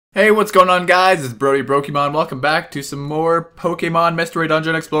Hey, what's going on, guys? It's Brody Brokemon. Welcome back to some more Pokemon Mystery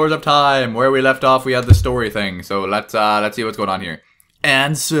Dungeon Explorers of Time. Where we left off, we had the story thing. So let's see what's going on here.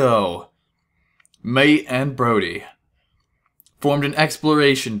 And so, Mate and Brody formed an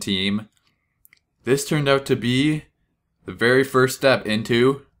exploration team. This turned out to be the very first step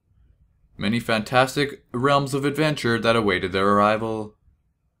into many fantastic realms of adventure that awaited their arrival.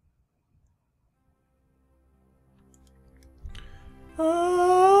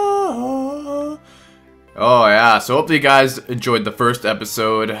 Oh yeah, so hopefully you guys enjoyed the first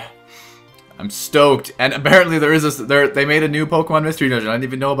episode. I'm stoked, and apparently they made a new Pokemon Mystery Dungeon. I didn't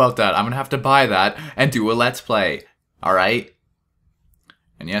even know about that. I'm gonna have to buy that and do a Let's Play. Alright?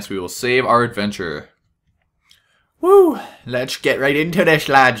 And yes, we will save our adventure. Woo! Let's get right into this,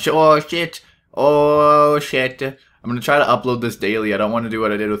 lads. Oh shit. Oh shit. I'm gonna try to upload this daily. I don't want to do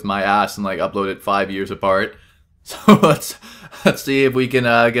what I did with my ass and like upload it 5 years apart. So let's see if we can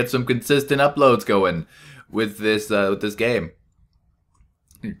get some consistent uploads going with this game.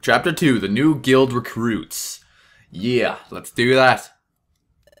 Chapter 2, the new guild recruits. Yeah, let's do that.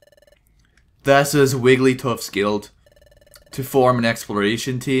 This is Wigglytuff's guild. To form an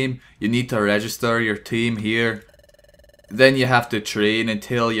exploration team, you need to register your team here. Then you have to train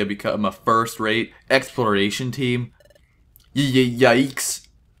until you become a first-rate exploration team. Yikes.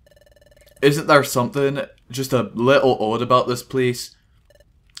 Isn't there something just a little odd about this place?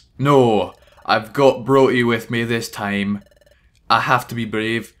 No, I've got Brody with me this time. I have to be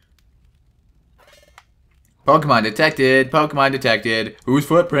brave. Pokemon detected, Pokemon detected. Whose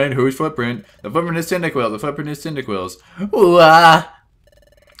footprint, whose footprint? The footprint is Cyndaquil, the footprint is Cyndaquil's. Ooh, ah.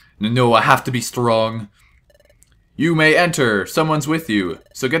 No, I have to be strong. You may enter, someone's with you.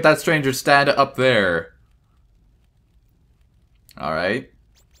 So get that stranger to stand up there. Alright.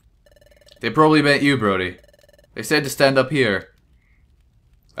 They probably meant you, Brody. They said to stand up here.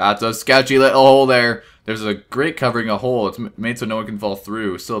 That's a sketchy little hole there. There's a grate covering a hole. It's made so no one can fall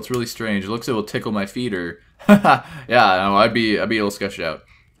through. Still, it's really strange. It looks like it will tickle my feeder. Yeah, no, I'd be a little sketched out.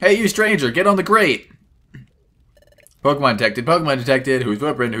 Hey, you stranger, get on the grate. Pokemon detected. Pokemon detected. Whose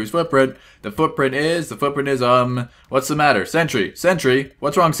footprint? Whose footprint? The footprint is. What's the matter? Sentry. Sentry.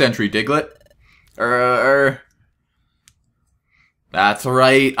 What's wrong, Sentry? Diglett. That's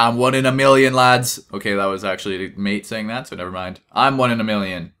right, I'm 1 in a million, lads. Okay, that was actually a mate saying that, so never mind. I'm 1 in a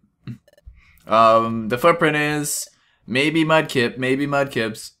million. The footprint is maybe Mudkip, maybe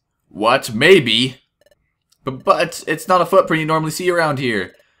Mudkips. What? Maybe? But it's not a footprint you normally see around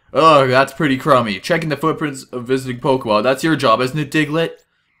here. Oh, that's pretty crummy. Checking the footprints of visiting Pokemon. That's your job, isn't it, Diglett?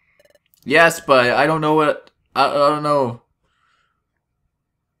 Yes, but I don't know what... I don't know.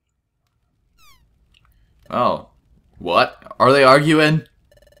 Oh. What? Are they arguing?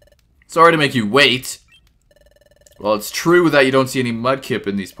 Sorry to make you wait. Well, it's true that you don't see any Mudkip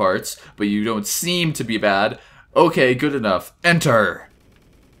in these parts, but you don't seem to be bad. Okay, good enough. Enter!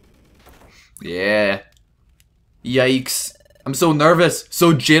 Yeah. Yikes. I'm so nervous,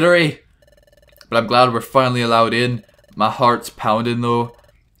 so jittery. But I'm glad we're finally allowed in. My heart's pounding though.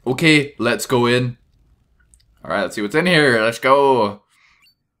 Okay, let's go in. Alright, let's see what's in here. Let's go.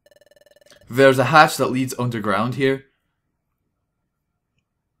 There's a hatch that leads underground here.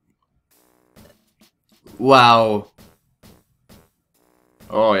 Wow.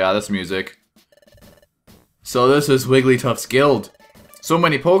 Oh yeah, this music. So this is Wigglytuff's guild. So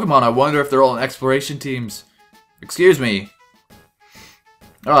many Pokemon, I wonder if they're all in exploration teams. Excuse me.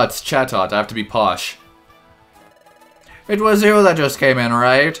 Oh, it's Chatot, I have to be posh. It was you that just came in,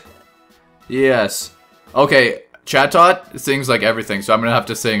 right? Yes. Okay, Chatot sings like everything, so I'm gonna have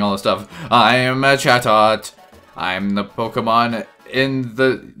to sing all the stuff. I'm a Chatot. I'm the Pokemon in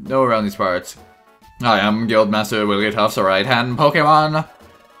the... no, around these parts. I am Guildmaster Wigglytuff's right-hand Pokemon.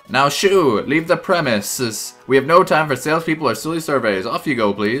 Now shoo, leave the premises. We have no time for salespeople or silly surveys. Off you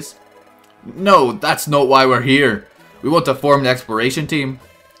go, please. No, that's not why we're here. We want to form an exploration team.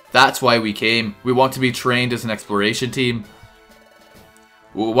 That's why we came. We want to be trained as an exploration team.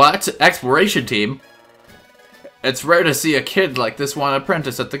 What? Exploration team? It's rare to see a kid like this want to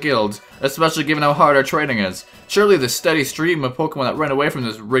apprentice at the guild, especially given how hard our training is. Surely the steady stream of Pokemon that run away from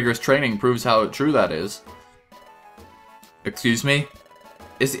this rigorous training proves how true that is. Excuse me?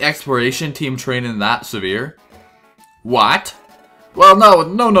 Is the exploration team training that severe? What? Well,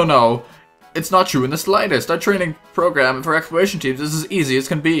 no. It's not true in the slightest. Our training program for exploration teams is as easy as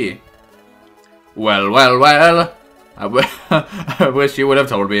can be. Well. I wish you would have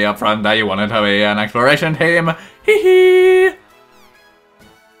told me up front that you wanted to be an exploration team. Hee hee.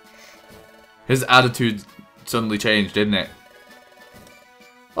 His attitude suddenly changed, didn't it?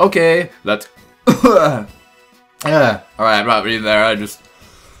 Okay, let's... Alright, I'm not reading there, I just...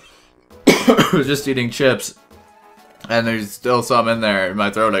 Just eating chips. And there's still some in there in my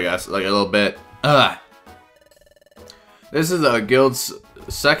throat, I guess. Like a little bit. Ugh. This is the guild's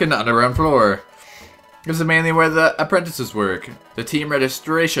second underground floor. This is mainly where the apprentices work. The team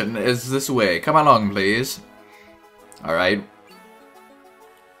registration is this way. Come along, please. Alright.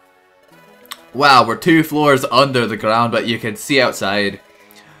 Wow, we're 2 floors under the ground, but you can see outside.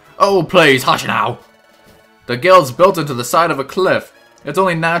 Oh, please, hush now. The guild's built into the side of a cliff. It's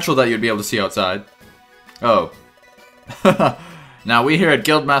only natural that you'd be able to see outside. Oh. Now, we here at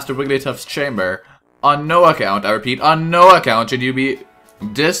Guildmaster Wigglytuff's chamber, on no account, I repeat, on no account should you be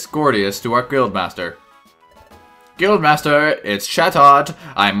discourteous to our Guildmaster. Guildmaster, it's Chatot.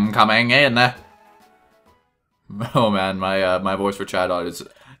 I'm coming in. Oh man, my voice for Chatot is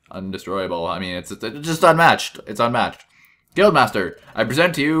undestroyable. I mean, it's just unmatched. It's unmatched. Guildmaster, I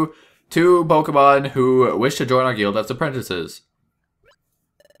present to you 2 Pokemon who wish to join our guild as apprentices.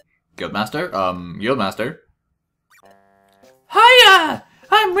 Guildmaster? Guildmaster? Hiya!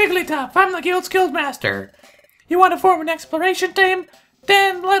 I'm Wigglytuff. I'm the guild's guildmaster. You want to form an exploration team?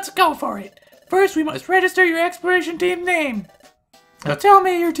 Then let's go for it. First, we must register your exploration team name. Now tell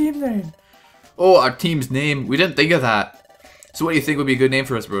me your team name. Oh, our team's name. We didn't think of that. So what do you think would be a good name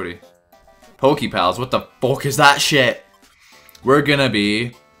for us, Brody? Pokepals. What the fuck is that shit? We're gonna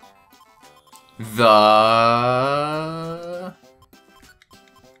be the...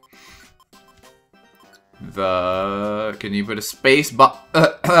 Can you put a space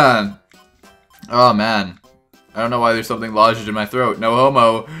oh man. I don't know why there's something lodged in my throat. No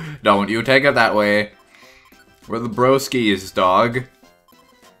homo. Don't you take it that way. We're the BROSKS, dog.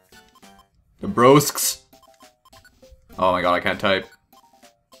 The BROSKS. Oh my god, I can't type.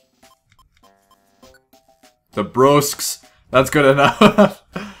 The BROSKS. That's good enough.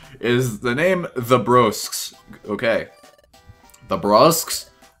 Is the name the BROSKS. Okay. The BROSKS?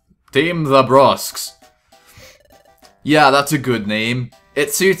 Team the BROSKS. Yeah, that's a good name.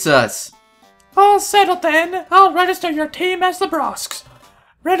 It suits us. All settled then. I'll register your team as the BROSKS.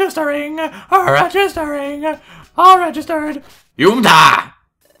 Registering. All registered. Yumda!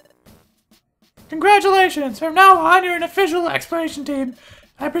 Congratulations. From now on, you're an official exploration team.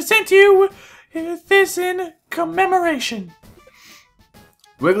 I present you this in commemoration.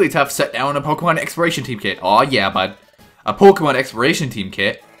 Wigglytuff set down a Pokemon exploration team kit. Aw, yeah, bud. A Pokemon exploration team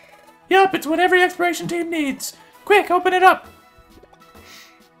kit? Yup, it's what every exploration team needs. Quick, open it up.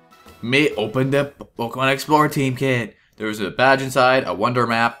 Mate, open the Pokemon Explorer team kit. There's a badge inside, a wonder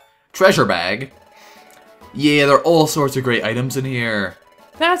map, treasure bag. Yeah, there are all sorts of great items in here.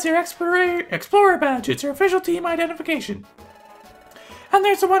 That's your Explorer badge. It's your official team identification. And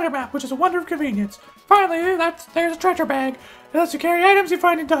there's the wonder map, which is a wonder of convenience. Finally, there's a treasure bag. It lets you carry items you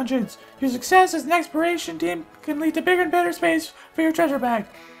find in dungeons. Your success as an exploration team can lead to bigger and better space for your treasure bag.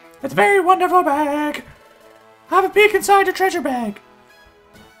 It's a very wonderful bag. Have a peek inside your treasure bag.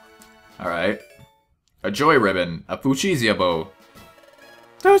 Alright. A joy ribbon. A Fuchsia bow.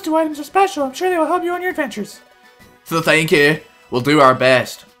 Those 2 items are special. I'm sure they will help you on your adventures. So thank you. We'll do our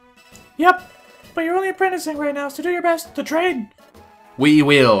best. Yep. But you're only apprenticing right now, so do your best to train. We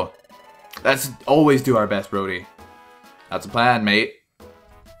will. Let's always do our best, Brody. That's a plan, mate.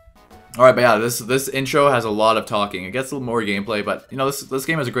 Alright, but yeah, this intro has a lot of talking. It gets a little more gameplay, but, you know, this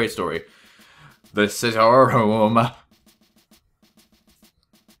game has a great story. This is our home.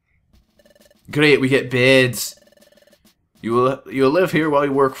 Great, we get beds. You'll live here while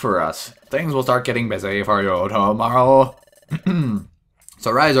you work for us. Things will start getting busy for you tomorrow.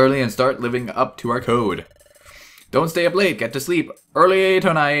 So rise early and start living up to our code. Don't stay up late, get to sleep early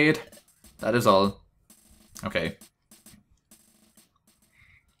tonight. That is all. Okay.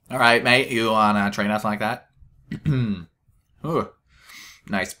 Alright, mate, you wanna train us like that? Ooh.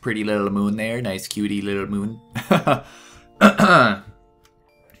 Nice pretty little moon there. Nice cutie little moon.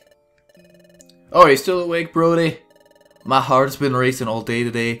 Oh, are you still awake, Brody? My heart's been racing all day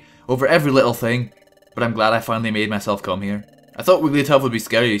today over every little thing, but I'm glad I finally made myself come here. I thought Wigglytuff would be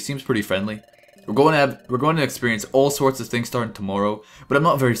scary. He seems pretty friendly. We're going to experience all sorts of things starting tomorrow, but I'm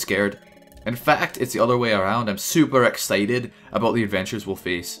not very scared. In fact, it's the other way around. I'm super excited about the adventures we'll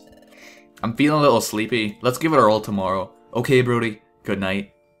face. I'm feeling a little sleepy. Let's give it our all tomorrow. Okay, Brody. Good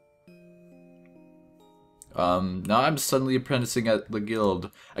night. Now I'm suddenly apprenticing at the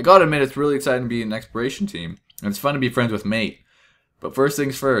guild. I gotta admit, it's really exciting to be in an exploration team. And it's fun to be friends with Mate. But first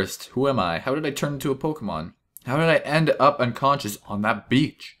things first, who am I? How did I turn into a Pokemon? How did I end up unconscious on that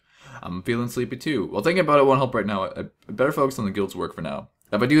beach? I'm feeling sleepy too. Well, thinking about it won't help right now. I better focus on the guild's work for now.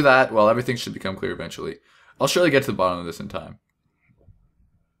 If I do that, well, everything should become clear eventually. I'll surely get to the bottom of this in time.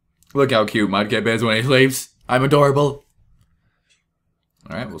 Look how cute Mudkip is when he sleeps. I'm adorable.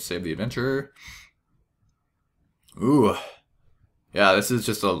 Alright, we'll save the adventure. Ooh. Yeah, this is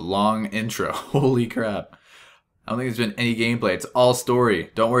just a long intro. Holy crap. I don't think there's been any gameplay. It's all story.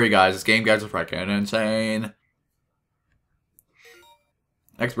 Don't worry, guys. This game guides are freaking insane.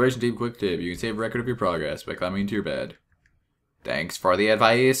 Exploration team quick tip. You can save a record of your progress by climbing into your bed. Thanks for the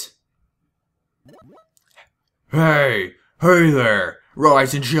advice. Hey! Hey there!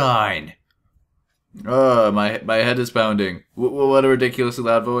 Rise and shine! My head is pounding. What a ridiculously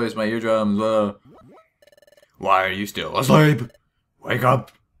loud voice. My eardrums. Why are you still asleep? Wake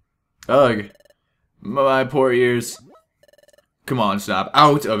up! Ugh. My poor ears. Come on, snap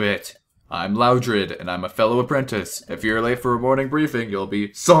out of it! I'm Loudred, and I'm a fellow apprentice. If you're late for a morning briefing, you'll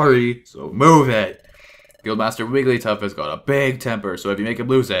be sorry, so move it! Guildmaster Wigglytuff has got a big temper, so if you make him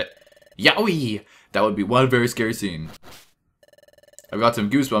lose it, yowie! That would be one very scary scene. I've got some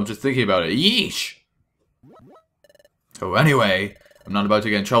goosebumps just thinking about it. Yeesh! So anyway, I'm not about to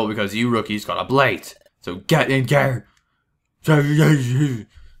get in trouble because you rookies got a blight. So get in gear!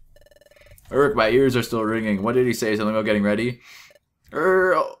 Urk, my ears are still ringing. What did he say? Something about getting ready?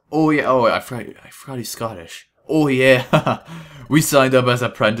 Oh yeah, I forgot he's Scottish. Oh yeah, we signed up as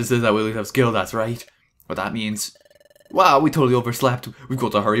apprentices at Wigglytuff's Guild, that's right. What that means. Wow, we totally overslept. We've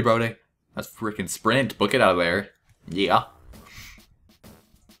got to hurry, brody. That's freaking sprint. Book it out of there. Yeah.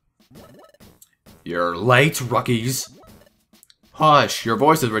 You're late, rookies. Hush, your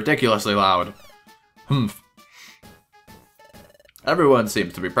voice is ridiculously loud. Humph. Everyone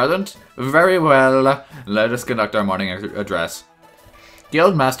seems to be present. Very well. Let us conduct our morning address.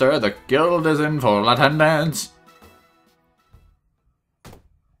 Guildmaster, the guild is in full attendance.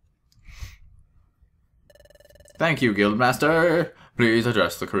 Thank you, Guildmaster. Please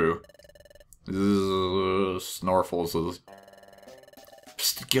address the crew. Snorfles.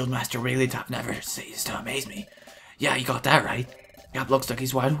 Psst, Guildmaster Wigglytuff never ceases to amaze me. Yeah, you got that right. Yep, looks like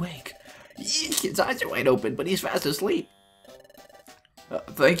he's wide awake. His eyes are wide open, but he's fast asleep.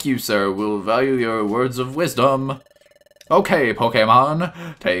 Thank you, sir. We'll value your words of wisdom. Okay,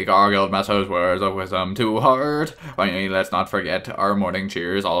 Pokemon, take our Guildmaster's words of wisdom to heart. Finally, let's not forget our morning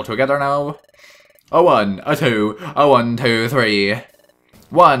cheers all together now. A 1, a 2, a 1, 2, 3.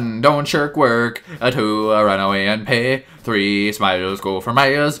 1, don't shirk work. A 2, run away and pay. 3, smiles go for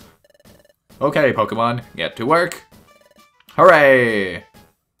miles. Okay, Pokemon, get to work. Hooray!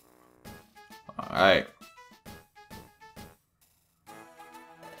 Alright.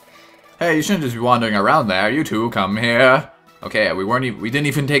 Hey, you shouldn't just be wandering around there. You two, come here. Okay, we didn't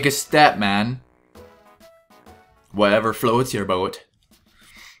even take a step, man. Whatever floats your boat.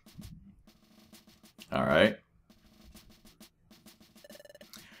 Alright.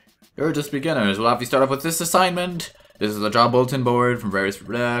 You're just beginners. We'll have you start off with this assignment. This is a job bulletin board from various...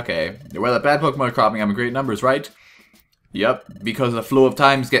 Okay. You're aware that bad Pokemon are cropping up in great numbers, right? Yep, because the flow of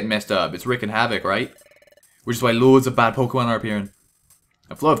time's getting messed up. It's wreaking havoc, right? Which is why loads of bad Pokemon are appearing.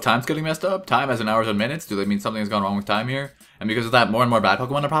 The flow of time's getting messed up? Time as in hours and minutes? Do they mean something has gone wrong with time here? And because of that, more and more bad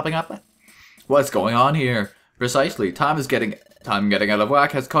Pokemon are popping up? What's going on here? Precisely, time getting out of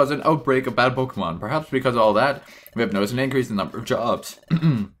whack has caused an outbreak of bad Pokemon. Perhaps because of all that, we have noticed an increase in the number of jobs.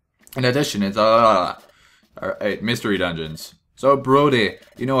 In addition, it's mystery dungeons. So Brody,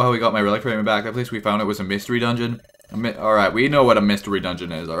 you know how we got my relic frame back? That place we found it was a mystery dungeon? Alright, we know what a mystery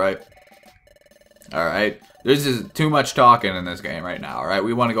dungeon is, alright? Alright. There's just too much talking in this game right now, alright?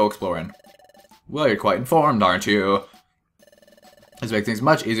 We want to go exploring. Well, you're quite informed, aren't you? This makes things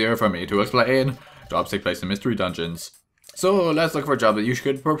much easier for me to explain. Jobs take place in mystery dungeons. So, let's look for a job that you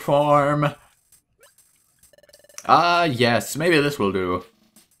should perform. Ah, yes. Maybe this will do.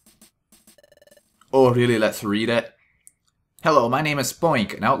 Oh, really? Let's read it. Hello, my name is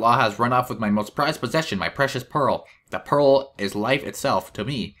Spoink. An outlaw has run off with my most prized possession, my precious pearl. The pearl is life itself to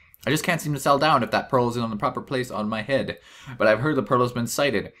me. I just can't seem to settle down if that pearl is in the proper place on my head. But I've heard the pearl has been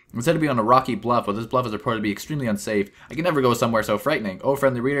sighted. Instead of being on a rocky bluff, well, this bluff is reported to be extremely unsafe. I can never go somewhere so frightening. Oh,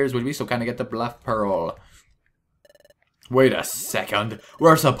 friendly readers, would you be so kind to get the bluff pearl? Wait a second.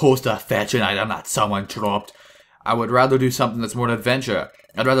 We're supposed to fetch an item that someone dropped. I would rather do something that's more an adventure.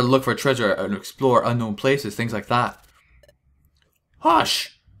 I'd rather look for treasure and explore unknown places, things like that.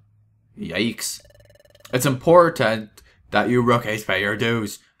 Hush! Yikes. It's important that you rookies pay your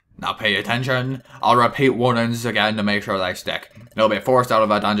dues. Now pay attention. I'll repeat warnings again to make sure they stick. You'll be forced out of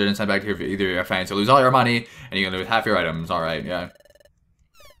a dungeon and sent back to either your fans. You'll lose all your money, and you can lose half your items. Alright, yeah.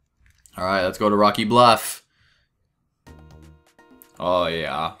 Alright, let's go to Rocky Bluff. Oh,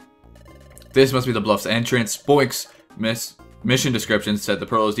 yeah. This must be the bluff's entrance. Spoink's mission description said the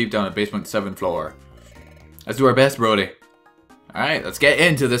pearl is deep down at basement 7th floor. Let's do our best, Brody. Alright, let's get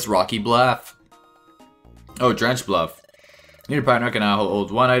into this Rocky Bluff. Oh, Drench Bluff. Need a partner can now hold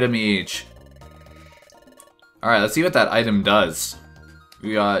 1 item each. Alright, let's see what that item does.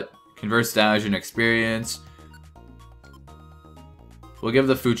 We got converts damage and experience. We'll give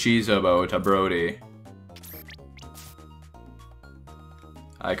the Fuchizobo to Brody.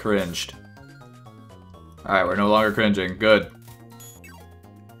 I cringed. Alright, we're no longer cringing. Good.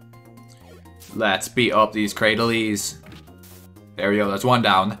 Let's beat up these Cradleys. There we go, that's 1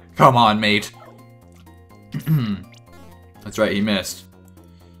 down. Come on, mate. That's right, he missed.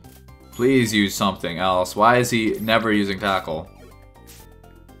 Please use something else. Why is he never using tackle?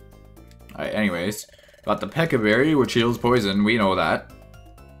 Alright, anyways. Got the Peccaberry, which heals poison. We know that.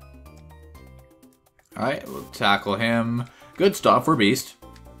 Alright, we'll tackle him. Good stuff for Beast.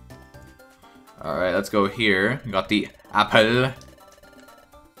 Alright, let's go here. Got the apple.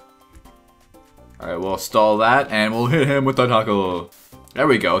 Alright, we'll stall that, and we'll hit him with the tackle. There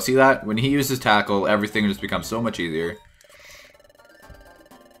we go. See that? When he uses tackle, everything just becomes so much easier.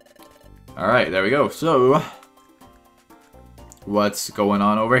 Alright, there we go. So, what's going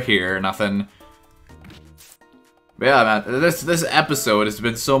on over here? Nothing. But yeah, man, this episode has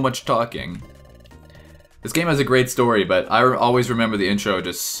been so much talking. This game has a great story, but I always remember the intro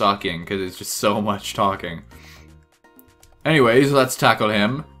just sucking, because it's just so much talking. Anyways, let's tackle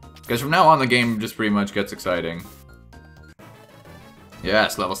him. Because from now on, the game just pretty much gets exciting.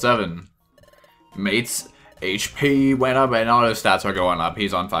 Yes, level 7. Mate's HP went up and all his stats are going up.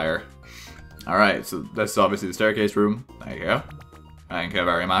 He's on fire. Alright, so that's obviously the staircase room. There you go. Thank you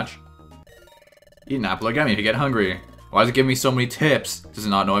very much. Eat an apple again, you get hungry. Why does it give me so many tips? Does it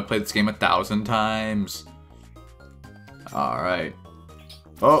not know I played this game 1,000 times? Alright.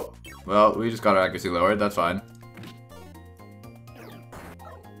 Oh, well, we just got our accuracy lowered. That's fine.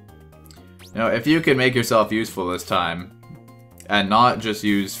 You know, if you can make yourself useful this time, and not just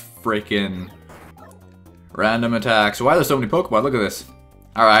use freaking random attacks. Why are there so many Pokemon? Look at this.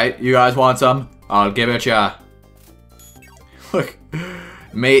 Alright, you guys want some? I'll give it ya. Look,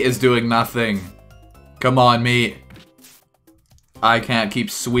 mate is doing nothing. Come on, mate. I can't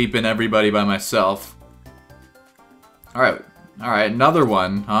keep sweeping everybody by myself. Alright, another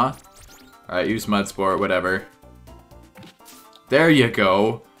one, huh? Alright, use Mud Sport, whatever. There you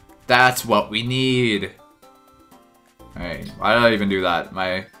go. That's what we need. Alright, why did I even do that?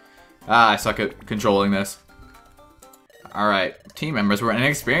 I suck at controlling this. Alright, team members were in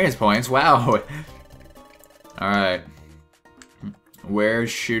experience points. Wow. Alright. Where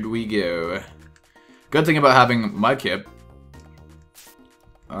should we go? Good thing about having Mudkip.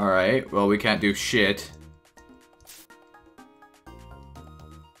 Alright, well, we can't do shit.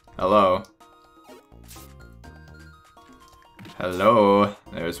 Hello. Hello.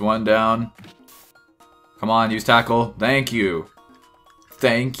 There's 1 down. Come on, use tackle. Thank you.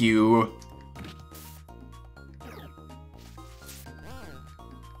 Thank you.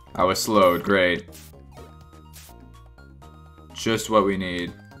 I was slowed. Great. Just what we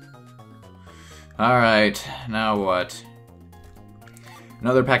need. Alright, now what?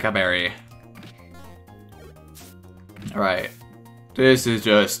 Another Peccaberry. Alright. This is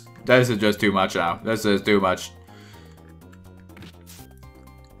just too much now. This is too much.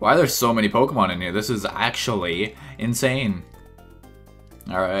 Why are there so many Pokemon in here? This is actually insane.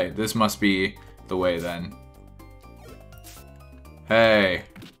 Alright, this must be the way then. Hey.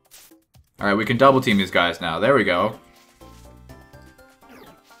 Alright, we can double team these guys now. There we go.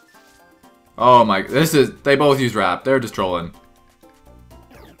 Oh my, they both use Wrap. They're just trolling.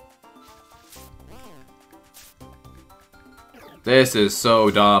 This is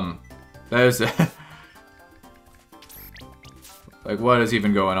so dumb. There's like, what is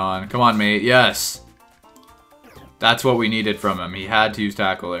even going on? Come on, mate. Yes. That's what we needed from him. He had to use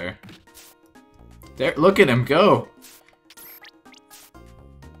tackle there. There, look at him go.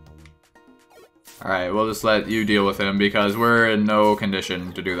 Alright, we'll just let you deal with him because we're in no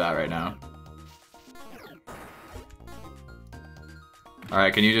condition to do that right now.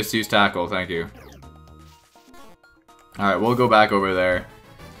 Alright, can you just use tackle? Thank you. Alright, we'll go back over there.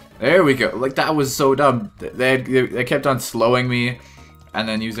 There we go. Like, that was so dumb. They kept on slowing me and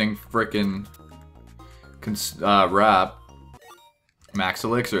then using frickin' Wrap. Max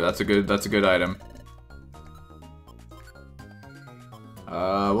Elixir, that's a good item.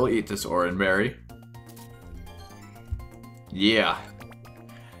 We'll eat this Oran Berry. Yeah.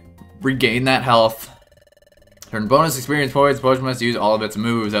 Regain that health. Turn bonus experience points. Potion must use all of its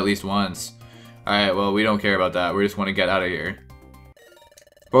moves at least once. Alright, well, we don't care about that. We just want to get out of here.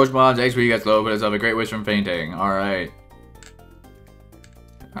 Pokemon's XP gets low, but it's have a great wish from fainting. Alright.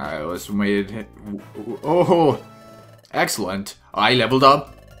 Alright, let's wait. Oh! Excellent. I leveled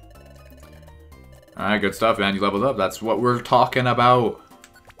up. Alright, good stuff, man. You leveled up. That's what we're talking about.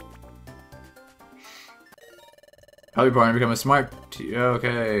 How you partner become a smart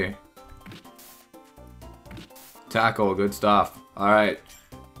okay. Tackle, good stuff. Alright.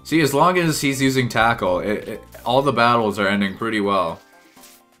 See, as long as he's using tackle, all the battles are ending pretty well.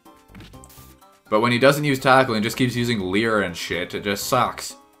 But when he doesn't use tackle and just keeps using leer and shit, it just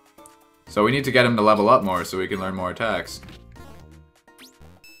sucks. So we need to get him to level up more so we can learn more attacks.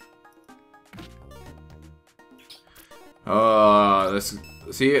 Oh, this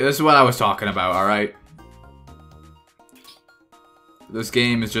is what I was talking about, alright? This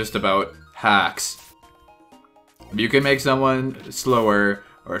game is just about hacks. If you can make someone slower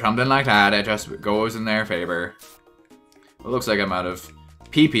or something like that, it just goes in their favor. It looks like I'm out of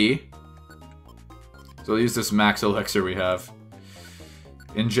PP. So I'll use this max elixir we have.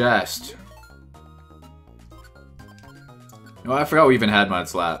 Ingest. Oh, I forgot we even had Mud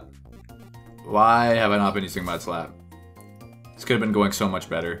Slap. Why have I not been using Mud Slap? This could have been going so much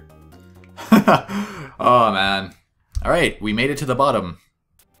better. Oh, man. Alright, we made it to the bottom.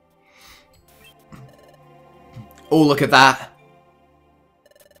 Oh, look at that.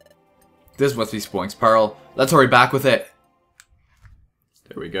 This must be Spoink's Pearl. Let's hurry back with it.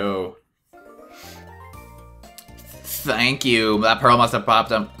 There we go. Thank you. That pearl must have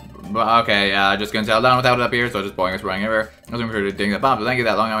popped up. Okay, yeah, just gonna sail down without it up here, so just boing us running everywhere. I was going to ding that bomb, so thank you.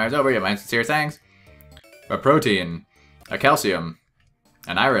 That long hour is over. You have my sincere thanks. A protein, a calcium,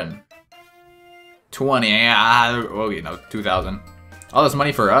 an iron. 20, well, you know, 2,000. All this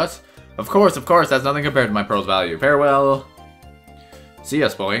money for us? Of course, that's nothing compared to my pearl's value. Farewell. See ya,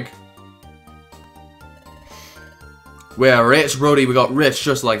 Spoink. We're rich, Brody. We got rich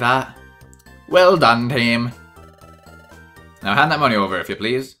just like that. Well done, team. Now hand that money over, if you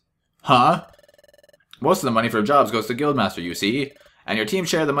please. Huh? Most of the money for jobs goes to Guildmaster, you see. And your team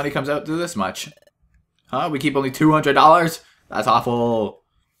share the money comes out to this much. Huh? We keep only $200? That's awful.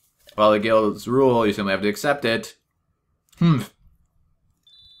 Well, the guild's rule, you simply have to accept it.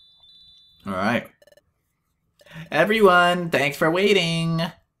 Alright. Everyone, thanks for waiting.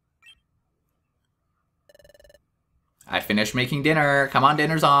 I finished making dinner. Come on,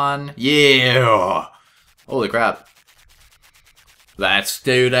 dinner's on. Yeah! Holy crap. Let's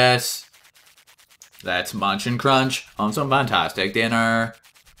do this. Let's munch and crunch on some fantastic dinner.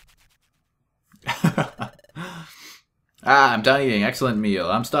 I'm done eating. Excellent meal.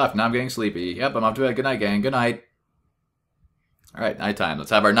 I'm stuffed. Now I'm getting sleepy. Yep, I'm off to bed. Good night, gang. Good night. Alright, nighttime.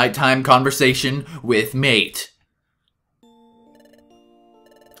 Let's have our nighttime conversation with mate.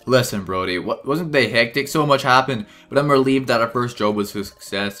 Listen, Brody. Wasn't they hectic? So much happened, but I'm relieved that our first job was a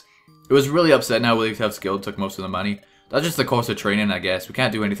success. It was really upsetting how Willie Tough Skill took most of the money. That's just the cost of training, I guess. We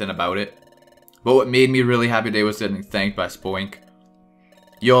can't do anything about it. But what made me really happy today was getting thanked by Spoink.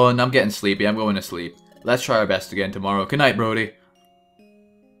 Yo, and I'm getting sleepy. I'm going to sleep. Let's try our best again tomorrow. Good night, Brody.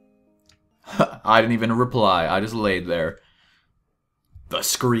 I didn't even reply. I just laid there. The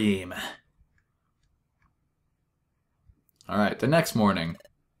scream. Alright, the next morning.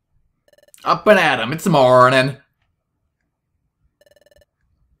 Up and at 'em. It's morning.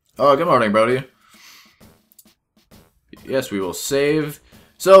 Oh, good morning, Brody. Yes, we will save.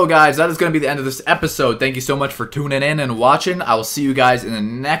 So, guys, that is going to be the end of this episode. Thank you so much for tuning in and watching. I will see you guys in the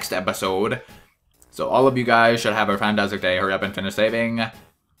next episode. So, all of you guys should have a fantastic day. Hurry up and finish saving.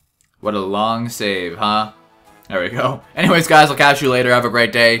 What a long save, huh? There we go. Anyways, guys, I'll catch you later. Have a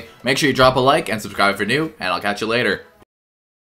great day. Make sure you drop a like and subscribe if you're new, and I'll catch you later.